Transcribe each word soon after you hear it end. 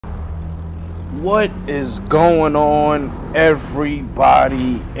What is going on,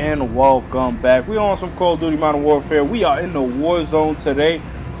 everybody, and welcome back. We on some Call of Duty Modern Warfare. We are in the Warzone today,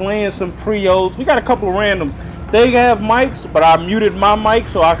 playing some trios. We got a couple of randoms. They have mics, but I muted my mic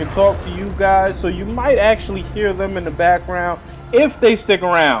so I can talk to you guys. So you might actually hear them in the background if they stick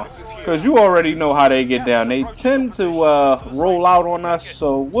around, because you already know how they get down. They tend to roll out on us,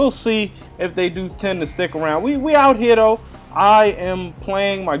 so we'll see if they do tend to stick around. We out here though. I am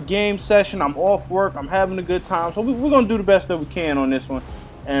playing my game session. I'm off work. I'm having a good time. So we're going to do the best that we can on this one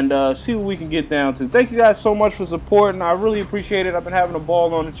and see what we can get down to. Thank you guys so much for supporting. I really appreciate it. I've been having a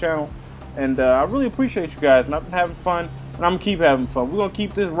ball on the channel, and I really appreciate you guys. And I've been having fun, and I'm going to keep having fun. We're going to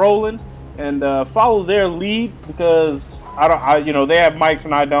keep this rolling and follow their lead because you know, they have mics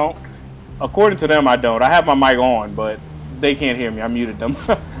and I don't. According to them, I don't. I have my mic on, but they can't hear me. I muted them.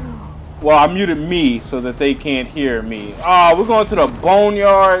 Well, I muted me so that they can't hear me. We're going to the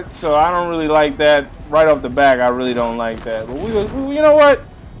boneyard, so I don't really like that. Right off the back, I really don't like that. But you know what?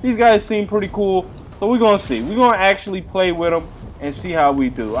 These guys seem pretty cool, so we're going to see. We're going to actually play with them and see how we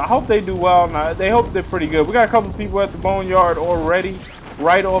do. I hope they do well. Now, they hope they're pretty good. We got a couple of people at the boneyard already.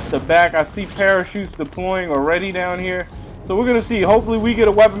 Right off the back, I see parachutes deploying already down here. So we're going to see. Hopefully, we get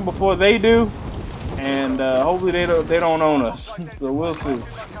a weapon before they do, and hopefully they don't own us. So we'll see.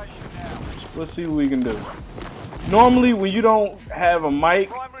 Let's see what we can do. Normally, when you don't have a mic,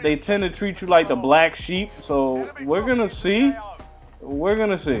 they tend to treat you like the black sheep. So we're gonna see. We're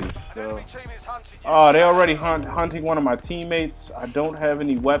gonna see. So, they already hunting one of my teammates. I don't have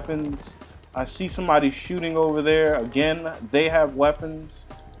any weapons. I see somebody shooting over there. Again, they have weapons.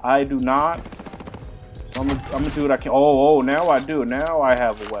 I do not. So I'm gonna do what I can. Oh, now I do. Now I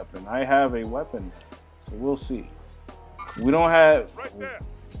have a weapon. I have a weapon. So we'll see. We don't have.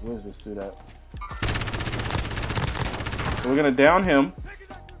 Where's this dude at? So we're gonna down him,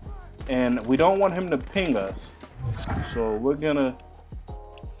 and we don't want him to ping us. So we're gonna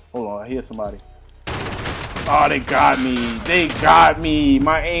hold on. I hear somebody. Oh, they got me. They got me.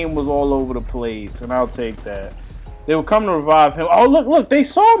 My aim was all over the place, and I'll take that. They were coming to revive him. Oh, look, they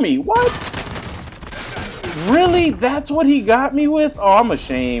saw me. What? Really? That's what he got me with? Oh, I'm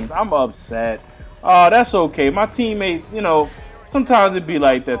ashamed. I'm upset. Oh, that's okay. My teammates, you know. Sometimes it'd be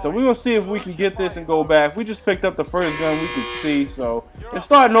like that, though. We're going to see if we can get this and go back. We just picked up the first gun we could see, so it's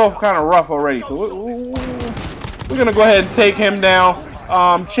starting off kind of rough already. So we're going to go ahead and take him down.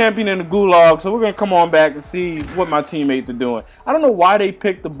 Champion in the gulag, so we're going to come on back and see what my teammates are doing. I don't know why they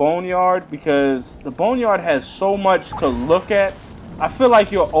picked the boneyard, because the boneyard has so much to look at. I feel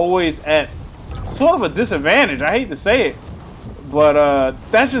like you're always at sort of a disadvantage. I hate to say it. But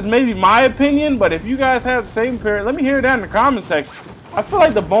that's just maybe my opinion. But if you guys have the same period, let me hear it down in the comment section. I feel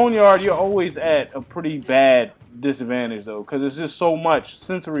like the boneyard, you're always at a pretty bad disadvantage, though, because there's just so much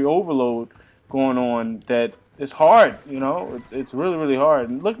sensory overload going on that it's hard. You know, it's really, really hard.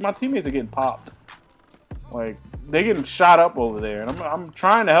 And look, my teammates are getting popped. Like, they're getting shot up over there, and I'm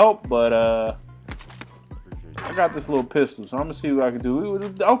trying to help, but I got this little pistol, so I'm gonna see what I can do.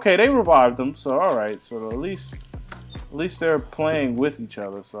 Okay, they revived them, so all right. So at least they're playing with each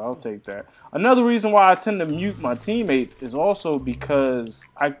other, so I'll take that. Another reason why I tend to mute my teammates is also because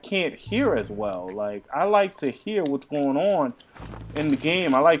I can't hear as well. Like, I like to hear what's going on in the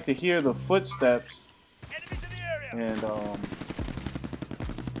game. I like to hear the footsteps. And, let's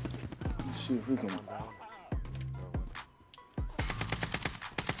see if we can...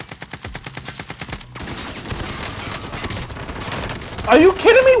 Are you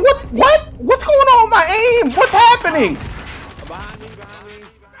kidding me? What? What's going on with my aim? What's happening?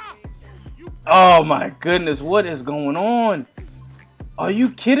 Oh my goodness, what is going on? Are you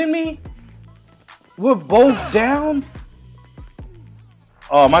kidding me? We're both down?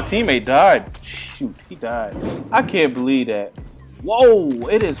 Oh, my teammate died. Shoot, he died. I can't believe that. Whoa,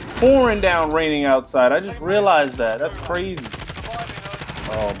 it is pouring down raining outside. I just realized that. That's crazy.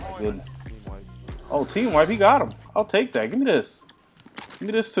 Oh my goodness. Oh, team wipe, he got him. I'll take that. Give me this. Give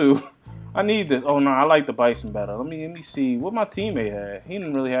me this too. I need this. Oh no, I like the bison better. Let me see what my teammate had. He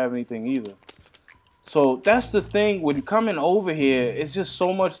didn't really have anything either. So that's the thing, when coming over here, it's just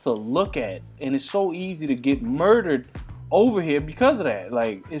so much to look at, and it's so easy to get murdered over here because of that.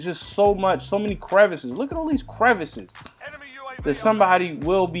 Like, it's just so many crevices. Look at all these crevices that somebody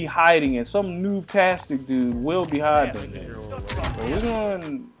will be hiding in. Some noob-tastic dude will be hiding in.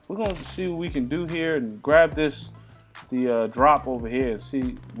 So we're gonna see what we can do here and grab the drop over here and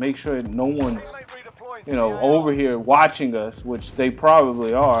see, make sure no one's, you know, over here watching us, which they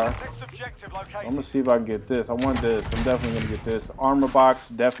probably are. I'm gonna see if I can get this. I want this. I'm definitely gonna get this. Armor box,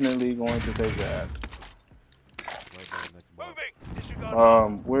 definitely going to take that.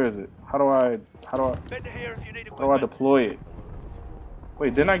 Where is it? How do I deploy it?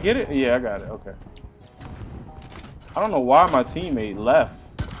 Wait, didn't I get it? Yeah, I got it. Okay. I don't know why my teammate left.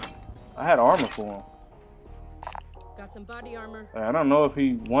 I had armor for him. Got some body armor. I don't know if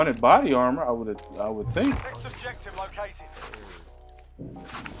he wanted body armor. I would think. Next objective located.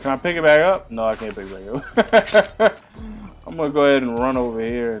 Can I pick it back up? No, I can't pick it back up. I'm gonna go ahead and run over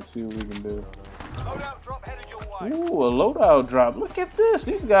here and see what we can do. Loadout drop headed your way. Ooh, a loadout drop. Look at this.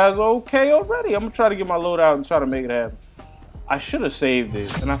 These guys are okay already. I'm gonna try to get my loadout and try to make it happen. I should have saved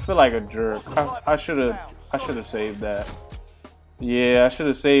it, and I feel like a jerk. I should have saved that. Yeah, I should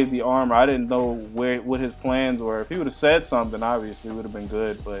have saved the armor. I didn't know what his plans were. If he would have said something, obviously it would have been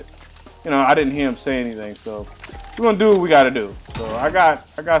good. But you know, I didn't hear him say anything. So we're gonna do what we gotta do. So I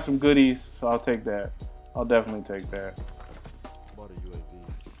got some goodies. So I'll take that. I'll definitely take that.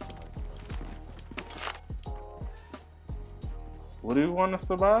 What do you want us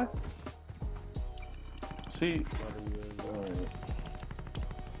to buy? See.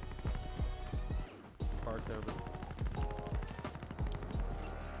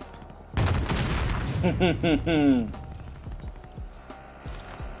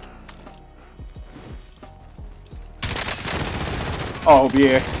 Oh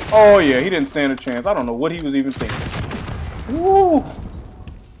yeah. Oh yeah, he didn't stand a chance. I don't know what he was even thinking. Woo!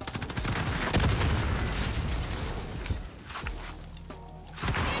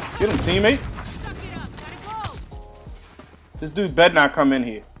 Get him, teammate. This dude better not come in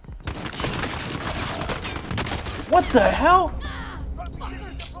here. What the hell?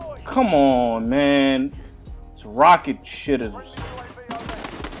 Come on, man. It's rocket shitters.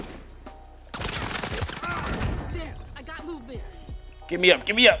 Get me up,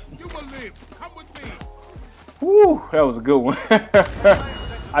 get me up. You will live. Come with me. Woo, that was a good one.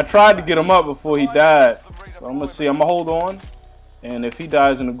 I tried to get him up before he died. So I'm gonna see. I'm gonna hold on. And if he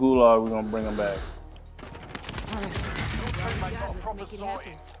dies in the gulag, we're gonna bring him back. We're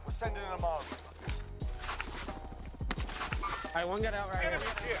sending him out. Alright, one got out right here.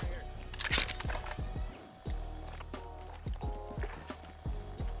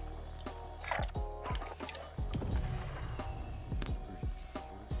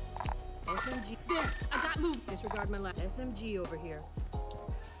 SMG. There! I got moved! Disregard my left. SMG over here.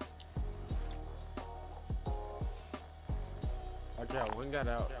 Okay, one got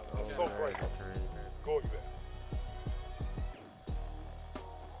out. Go for it. Go you there.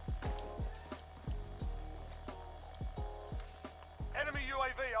 Enemy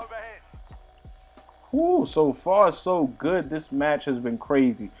UAV overhead. Ooh, so far so good. This match has been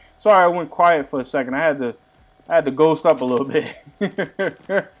crazy. Sorry I went quiet for a second. I had to ghost up a little bit.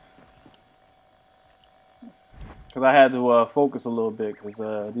 Because I had to focus a little bit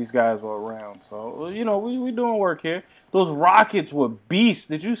because these guys were around. So, you know, we doing work here. Those rockets were beasts.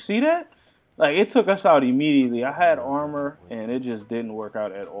 Did you see that? Like, it took us out immediately. I had armor, and it just didn't work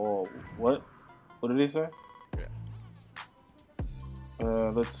out at all. What? What did he say?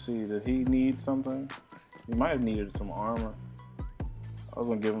 Yeah. Let's see. Did he need something? He might have needed some armor. I was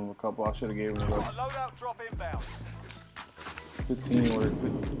going to give him a couple. I should have gave him a Loadout drop inbound. Good teamwork.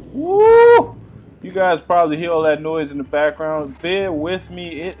 Woo! You guys probably hear all that noise in the background. Bear with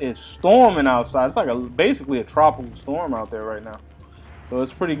me. It is storming outside. It's like basically a tropical storm out there right now. So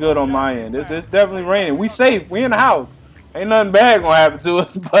it's pretty good on my end. It's definitely raining. We safe. We in the house. Ain't nothing bad gonna happen to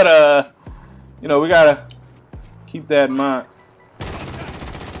us. But you know, we gotta keep that in mind.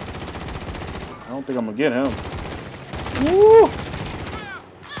 I don't think I'm gonna get him. Woo!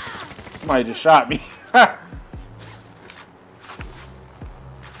 Somebody just shot me.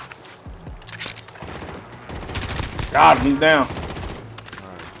 Got him, he's down.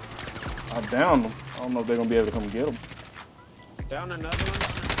 I downed him. I don't know if they're gonna be able to come get him. Down another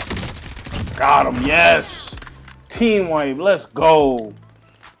one. Got him, yes! Team wipe, let's go.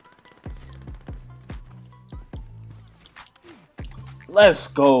 Let's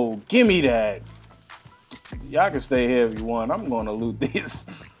go. Give me that. Y'all can stay here if you want. I'm gonna loot this.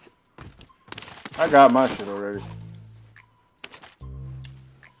 I got my shit already.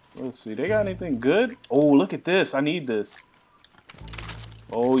 Let's see, they got anything good? Oh, look at this. I need this.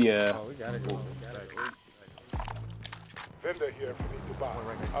 Oh, yeah. Oh, we gotta go. Vendor here if you need to buy.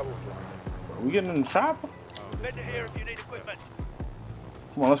 I will fly. Are we getting in the shop? Vendor here if you need equipment.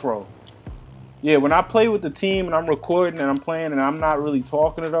 Come on, let's roll. Yeah, when I play with the team and I'm recording and I'm playing and I'm not really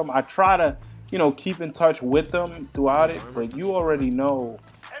talking to them, I try to, you know, keep in touch with them throughout it. But you already know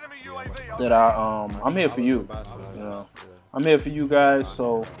that I'm here for you. You know, I'm here for you guys,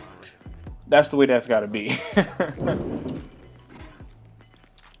 so that's the way that's got to be.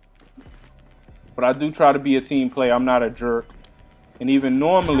 But I do try to be a team player. I'm not a jerk. And even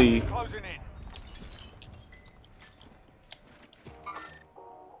normally, Closing in.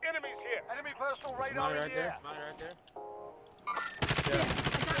 Enemies here. Enemy personal Money radar in right the there. air. Money right there. There, I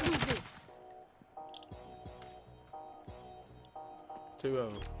got movement. Two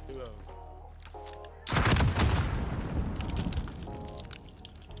of them. Two of them.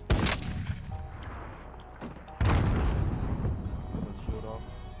 Shoot off.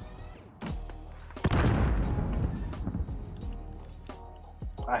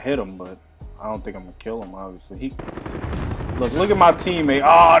 I hit him, but I don't think I'm gonna kill him. Obviously, look at my teammate.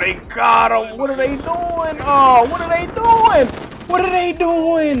 Oh, they got him. What are they doing? Oh, what are they doing? What are they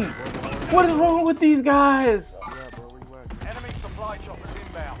doing? What is wrong with these guys? Enemy supply choppers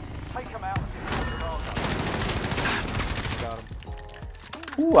inbound. Take them out and secure the cargo. Got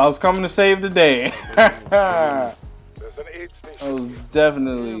him. Ooh, I was coming to save the day. That There's an aid station. was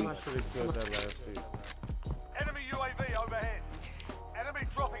definitely. Damn, I should have killed that last dude. Enemy UAV overhead. Enemy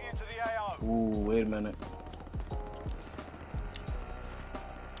dropping into the AO. Ooh, wait a minute.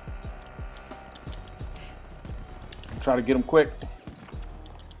 Try to get him quick.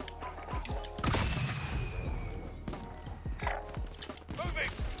 Moving.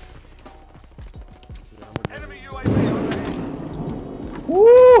 Yeah, I'm gonna Enemy UAV overhead.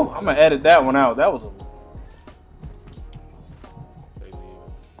 Woo! I'm gonna edit that one out. That was a. they leave.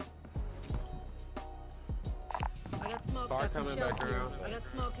 I got smoke. Car Got some coming shells back here. around. I got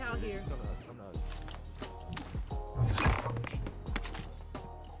smoke out here. I'm not.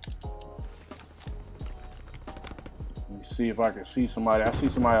 Let me see if I can see somebody. I see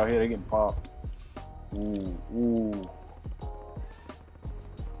somebody out here. They getting popped. Ooh, ooh.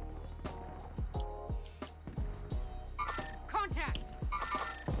 Contact.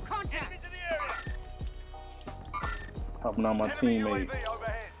 Contact. Into the area. Helping out my Enemy teammate. UAV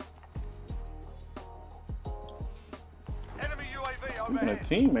overhead. Enemy UAV Speaking overhead. of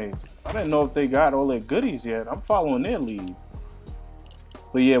teammates, I didn't know if they got all their goodies yet. I'm following their lead.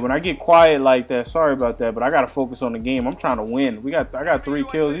 But yeah, when I get quiet like that, sorry about that, but I gotta focus on the game. I'm trying to win. I got 3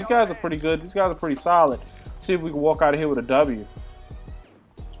 kills. These guys are pretty good. These guys are pretty solid. See if we can walk out of here with a W.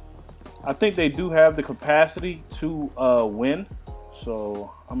 I think they do have the capacity to win.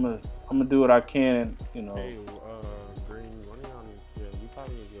 So I'm gonna do what I can, and, you know. Hey, Green, when are you on? Yeah, you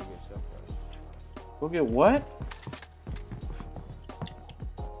probably need to go get self guys. Go get what?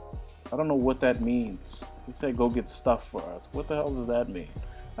 I don't know what that means. He said go get stuff for us. What the hell does that mean?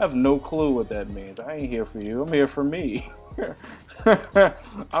 I have no clue what that means. I ain't here for you. I'm here for me.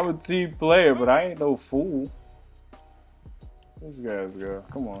 I'm a team player, but I ain't no fool. These guys go.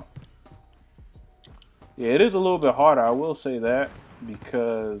 Come on. Yeah, it is a little bit harder. I will say that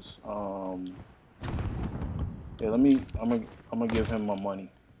because yeah. I'm gonna give him my money.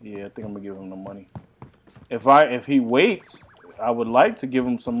 Yeah, I think I'm gonna give him the money. If he waits, I would like to give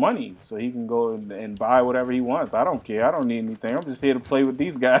him some money so he can go and buy whatever he wants. I don't care. I don't need anything. I'm just here to play with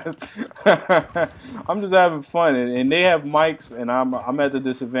these guys. I'm just having fun, and they have mics, and I'm at the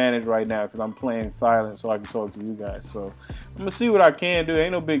disadvantage right now because I'm playing silent so I can talk to you guys. So I'm gonna see what I can do.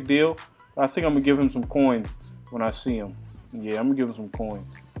 Ain't no big deal. I think I'm gonna give him some coins when I see him. Yeah, I'm gonna give him some coins.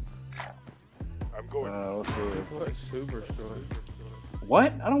 I'm going. What's this? What superstore?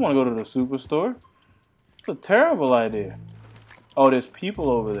 What? I don't want to go to the superstore. It's a terrible idea. Oh, there's people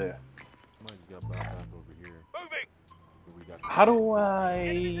over there. Might got back over here. Moving. We got How do I...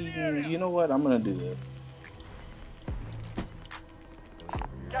 You know what? I'm going to do this.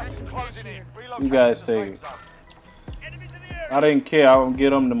 Gas is closing in. You guys Relocating to the take safe it. zone. Enemies in the area. I didn't care. I would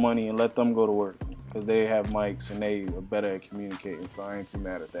get them the money and let them go to work. Because they have mics and they are better at communicating. So I ain't too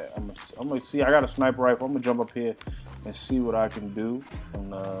mad at that. I'm gonna see. I got a sniper rifle. I'm going to jump up here and see what I can do.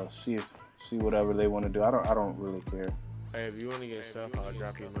 And see whatever they want to do. I don't really care. Hey, if you want to get stuff, I'll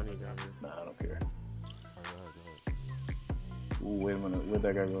drop you money down here. Nah, I don't care. Alright, Ooh, wait a minute. Where'd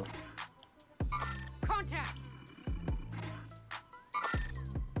that guy go? Contact.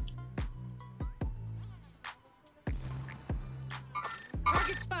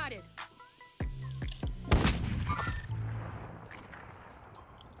 Target spotted.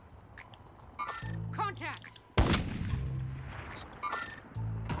 Contact.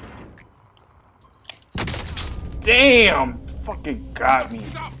 Damn! Fucking got me.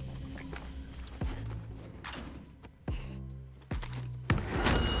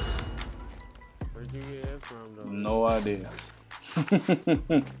 Where'd you get it from, though? No idea.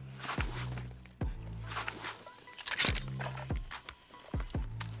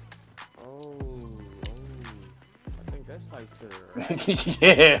 Oh, I think that's like the.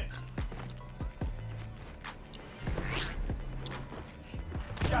 Yeah.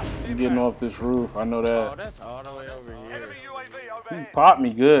 Gas is I'm getting inbound. off this roof. I know Oh, that. that's all the way over here. Enemy UAV overhead. He popped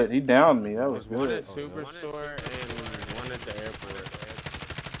me good. He downed me. That was One good. at Superstore and one at the airport.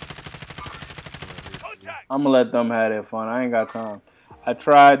 I'm gonna let them have their fun. I ain't got time. I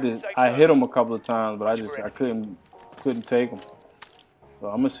tried to. I hit him a couple of times, but I couldn't take him. So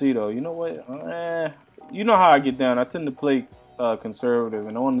I'm gonna see though. You know what? You know how I get down. I tend to play conservative,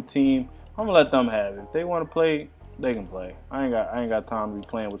 and on the team, I'm gonna let them have it. If they want to play, they can play. I ain't got time to be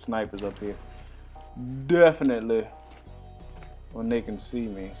playing with snipers up here. Definitely when they can see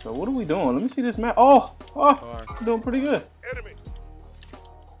me. So what are we doing? Let me see this map. Oh, I'm doing pretty good. Enemy.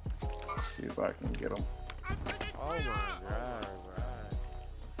 Let's see if I can get him. Oh my god,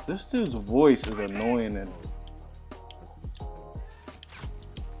 right. This dude's voice is annoying. And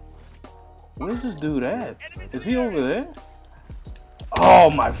where's this dude at? Is he over there? Oh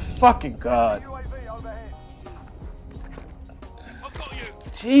my fucking god. UAV overhead. I've got you.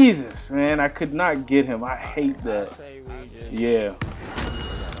 Jesus, man, I could not get him. I hate that. Say we just Yeah.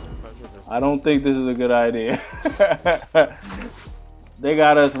 I don't think this is a good idea. They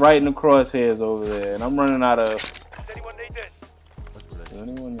got us right in the crosshairs over there, and I'm running out of... Does anyone need this? Does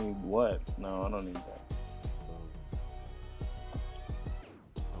anyone need what? No, I don't need that.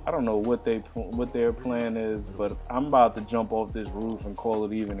 I don't know what their plan is, but I'm about to jump off this roof and call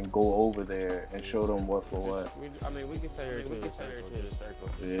it even and go over there and show them what for what. I mean, we can say here to the circle.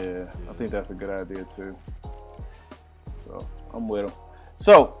 Yeah, I think that's a good idea too. So I'm with them.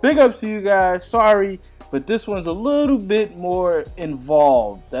 So big ups to you guys. Sorry, but this one's a little bit more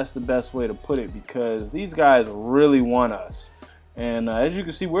involved. That's the best way to put it, because these guys really want us. And as you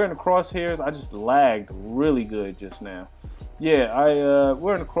can see, we're in the crosshairs. I just lagged really good just now. Yeah,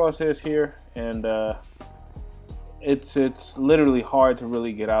 we're in the crosshairs here, and it's literally hard to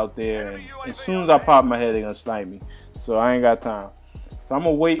really get out there. And as soon as I pop my head, they're gonna snipe me. So I ain't got time. So I'm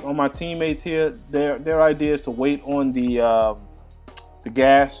gonna wait on my teammates here. Their idea is to wait on the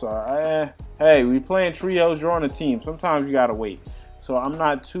gas. So hey, we playing trios. You're on a team. Sometimes you gotta wait. So I'm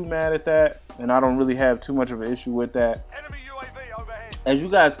not too mad at that, and I don't really have too much of an issue with that. Enemy UAV overhead. As you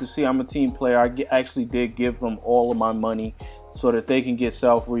guys can see, I'm a team player. I actually did give them all of my money so that they can get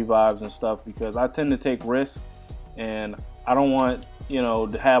self revives and stuff, because I tend to take risks, and I don't want, you know,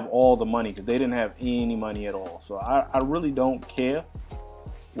 to have all the money, because they didn't have any money at all. So I really don't care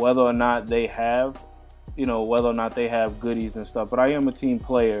whether or not they have, you know, whether or not they have goodies and stuff. But I am a team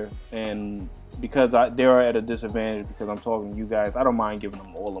player, and because they're at a disadvantage because I'm talking to you guys, I don't mind giving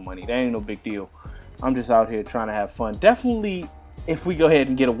them all the money. That ain't no big deal. I'm just out here trying to have fun. Definitely if we go ahead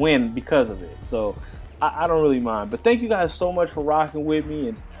and get a win because of it. So I don't really mind. But thank you guys so much for rocking with me,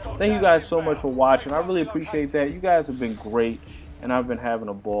 and thank you guys so much for watching. I really appreciate that. You guys have been great, and I've been having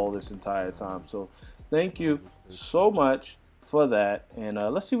a ball this entire time. So thank you so much for that. And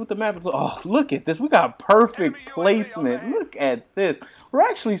let's see what the map is. Oh, look at this. We got perfect placement. Look at this. We're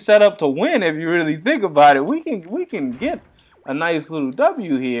actually set up to win if you really think about it. We can get a nice little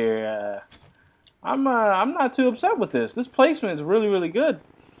W here. I'm not too upset with this. This placement is really, really good.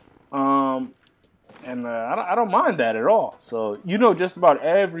 And I don't mind that at all. So, you know, just about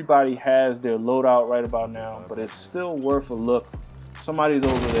everybody has their loadout right about now, but it's still worth a look. Somebody's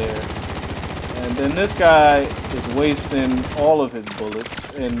over there. And then this guy is wasting all of his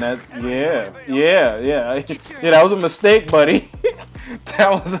bullets. And that's, yeah. Yeah, that was a mistake, buddy.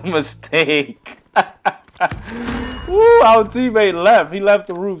 That was a mistake. Woo, our teammate left. He left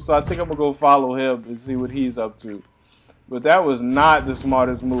the roof, so I think I'm going to go follow him and see what he's up to. But that was not the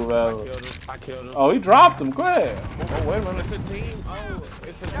smartest move ever. I killed him. Oh, he dropped him. Go ahead. Oh, wait a minute. It's a team. Oh,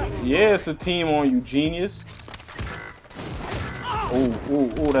 it's a team. Yeah, it's a team on you, genius.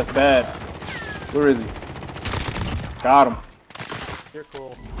 Oh, that's bad. Where is he? Got him. You're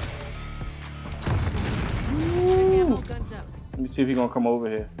cool. Guns up. Let me see if he's going to come over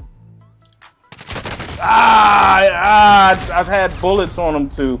here. I've had bullets on him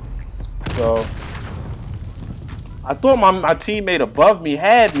too. So I thought my teammate above me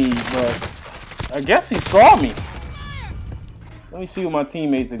had me, but I guess he saw me. Let me see what my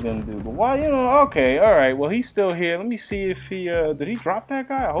teammates are gonna do. But why, you know, okay, all right. Well, he's still here. Let me see if he did he drop that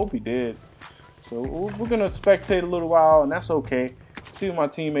guy? I hope he did. So we're gonna spectate a little while, and that's okay. See what my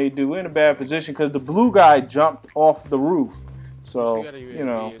teammate do. We're in a bad position because the blue guy jumped off the roof. So, you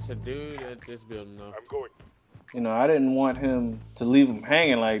know, it's a dude at this building though. I'm going. You know, I didn't want him to leave him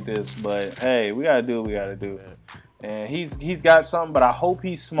hanging like this, but hey, we gotta do what we gotta do. And he's got something, but I hope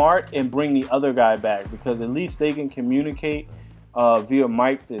he's smart and bring the other guy back, because at least they can communicate via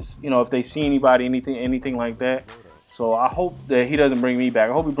mic. This, you know, if they see anybody, anything like that. So I hope that he doesn't bring me back.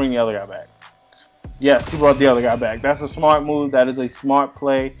 I hope he bring the other guy back. Yes, he brought the other guy back. That's a smart move. That is a smart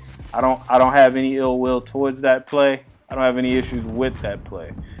play. I don't have any ill will towards that play. I don't have any issues with that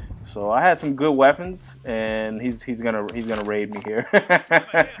play. So I had some good weapons, and he's gonna raid me here.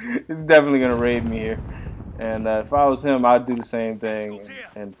 He's definitely gonna raid me here. And if I was him, I'd do the same thing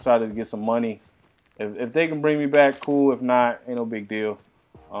and try to get some money. If they can bring me back, cool. If not, ain't no big deal.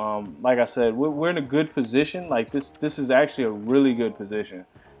 Like I said, we're in a good position. Like this is actually a really good position.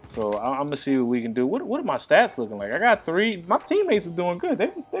 So I'm gonna see what we can do. What are my stats looking like? I got 3. My teammates were doing good. They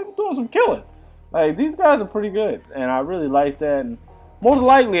were doing some killing. Like these guys are pretty good, and I really like that. And more than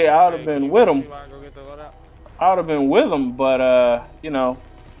likely, I would have been with them. I would have been with them, but you know,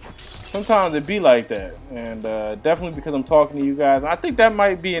 sometimes it be like that. And definitely because I'm talking to you guys, I think that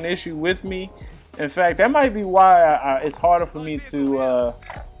might be an issue with me. In fact, that might be why it's harder for me to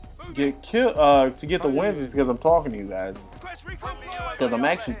get the wins, is because I'm talking to you guys. Because I'm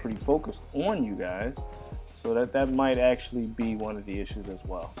actually pretty focused on you guys, so that might actually be one of the issues as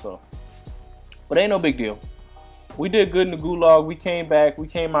well. So, but ain't no big deal. We did good in the gulag. We came back. We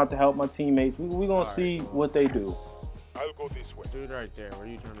came out to help my teammates. We gonna see what they do. I'll go this way. Dude, right there. Where are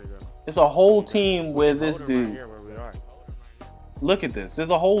you trying to go? It's a whole team with this dude. Right here where we are. Look at this. There's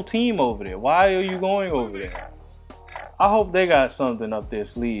a whole team over there. Why are you going over there? I hope they got something up their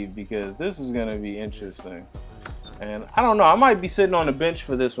sleeve, because this is gonna be interesting. And I don't know, I might be sitting on the bench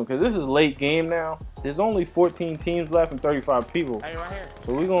for this one, because this is late game now. There's only 14 teams left and 35 people. Hey, right here.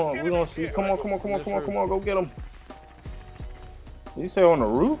 So we're gonna see. Come on, go get them. Did you say on the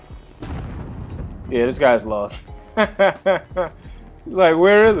roof? Yeah, this guy's lost. He's like,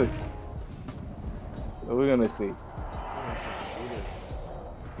 where is he? So we're gonna see.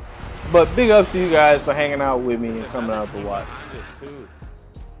 But big ups to you guys for hanging out with me and coming out to watch. Moving.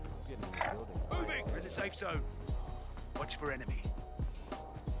 We're in the safe zone. Watch for enemy.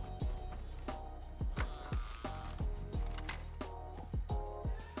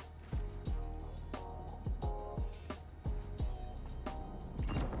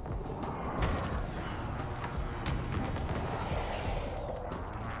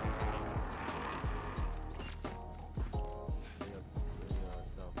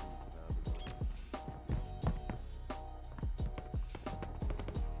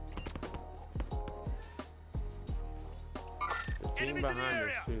 Team behind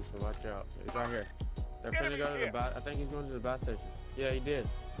us too, so watch out. He's right here. They're finna go to the I think he's going to the bus station. Yeah, he did.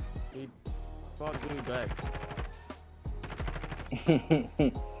 He fought dude back.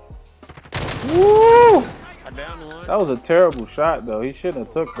 Woo! I downed one. That was a terrible shot, though. He shouldn't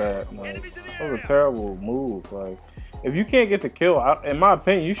have took that. Like, that was a terrible move. Like, if you can't get the kill, in my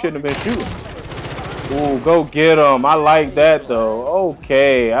opinion, you shouldn't have been shooting. Ooh, go get him. I like that, though.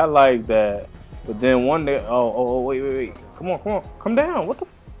 Okay, I like that. But then one day, oh, wait. Come down. What the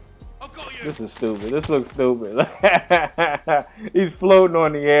f? This is stupid. This looks stupid. He's floating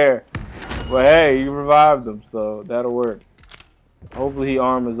on the air. But hey, you revived him, so that'll work. Hopefully he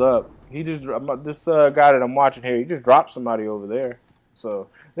armors up. He just this guy that I'm watching here, he just dropped somebody over there. So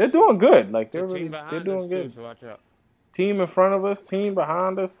they're doing good. Like they're doing good. So watch out. Team in front of us, team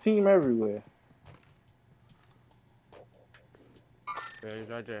behind us, team everywhere. Yeah, he's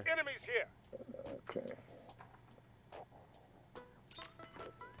right there. Enemies here. Okay.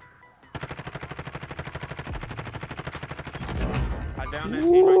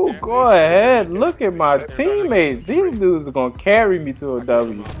 Ooh, go ahead. Look at my teammates. These dudes are gonna carry me to a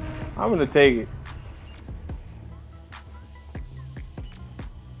W. I'm gonna take it.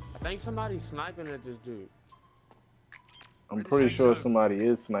 I think somebody's sniping at this dude. I'm pretty sure somebody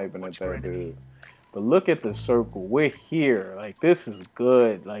is sniping at that dude. But look at the circle. We're here. Like, this is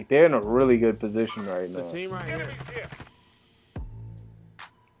good. Like, they're in a really good position right now. The team right here.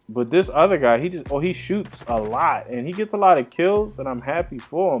 But this other guy, he shoots a lot. And he gets a lot of kills, and I'm happy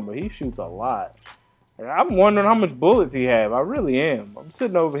for him. But he shoots a lot. Like, I'm wondering how much bullets he have. I really am. I'm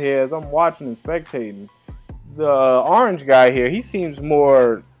sitting over here as I'm watching and spectating. The orange guy here, he seems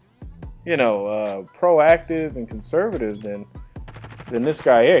more, you know, proactive and conservative than this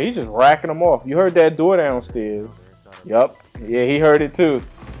guy here. He's just racking them off. You heard that door downstairs. Yup. Yeah, he heard it too.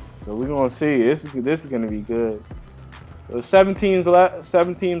 So we're gonna see. This is gonna be good. There's 7 teams left.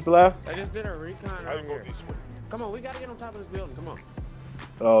 7 teams left. I just did a recon right here. Come on, we gotta get on top of this building. Come on.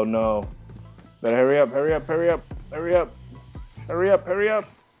 Oh no. Better hurry up, hurry up, hurry up, hurry up. Hurry up, hurry up.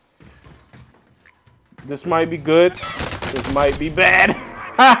 This might be good. This might be bad. He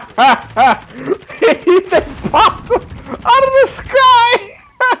popped him out of the sky.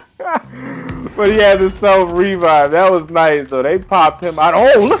 But he had to self-revive. That was nice, though. They popped him out.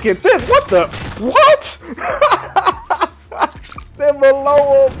 Oh, look at this. What the? What? They're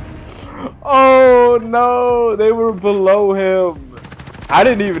below him. Oh, no. They were below him. I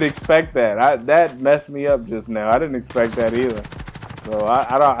didn't even expect that. That messed me up just now. I didn't expect that either. So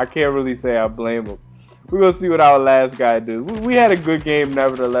I can't really say I blame him. We're gonna see what our last guy do. We had a good game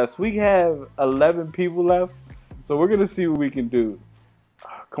nevertheless. We have 11 people left, so we're gonna see what we can do.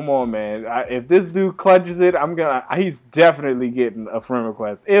 Come on, man. If this dude clutches it, he's definitely getting a friend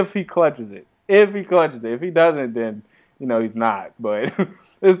request. If he clutches it. If he clutches it. If he doesn't, then, you know, he's not. But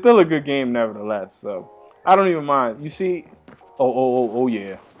it's still a good game nevertheless. So I don't even mind. You see? Oh,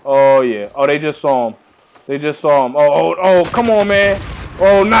 yeah. Oh, yeah. Oh, they just saw him. They just saw him. Oh, come on, man.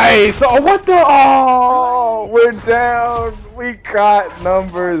 Oh, nice. Oh, what the? Oh, we're down. We got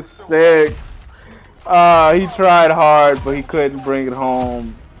number 6. He tried hard, but he couldn't bring it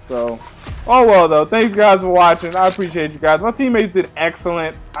home. So, oh well though. Thanks guys for watching. I appreciate you guys. My teammates did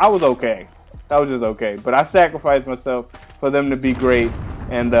excellent. I was okay. That was just okay. But I sacrificed myself for them to be great.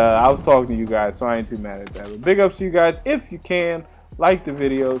 And I was talking to you guys, so I ain't too mad at that. But big ups to you guys. If you can, like the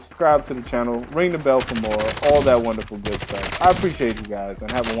video, subscribe to the channel, ring the bell for more, all that wonderful good stuff. I appreciate you guys,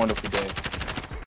 and have a wonderful day.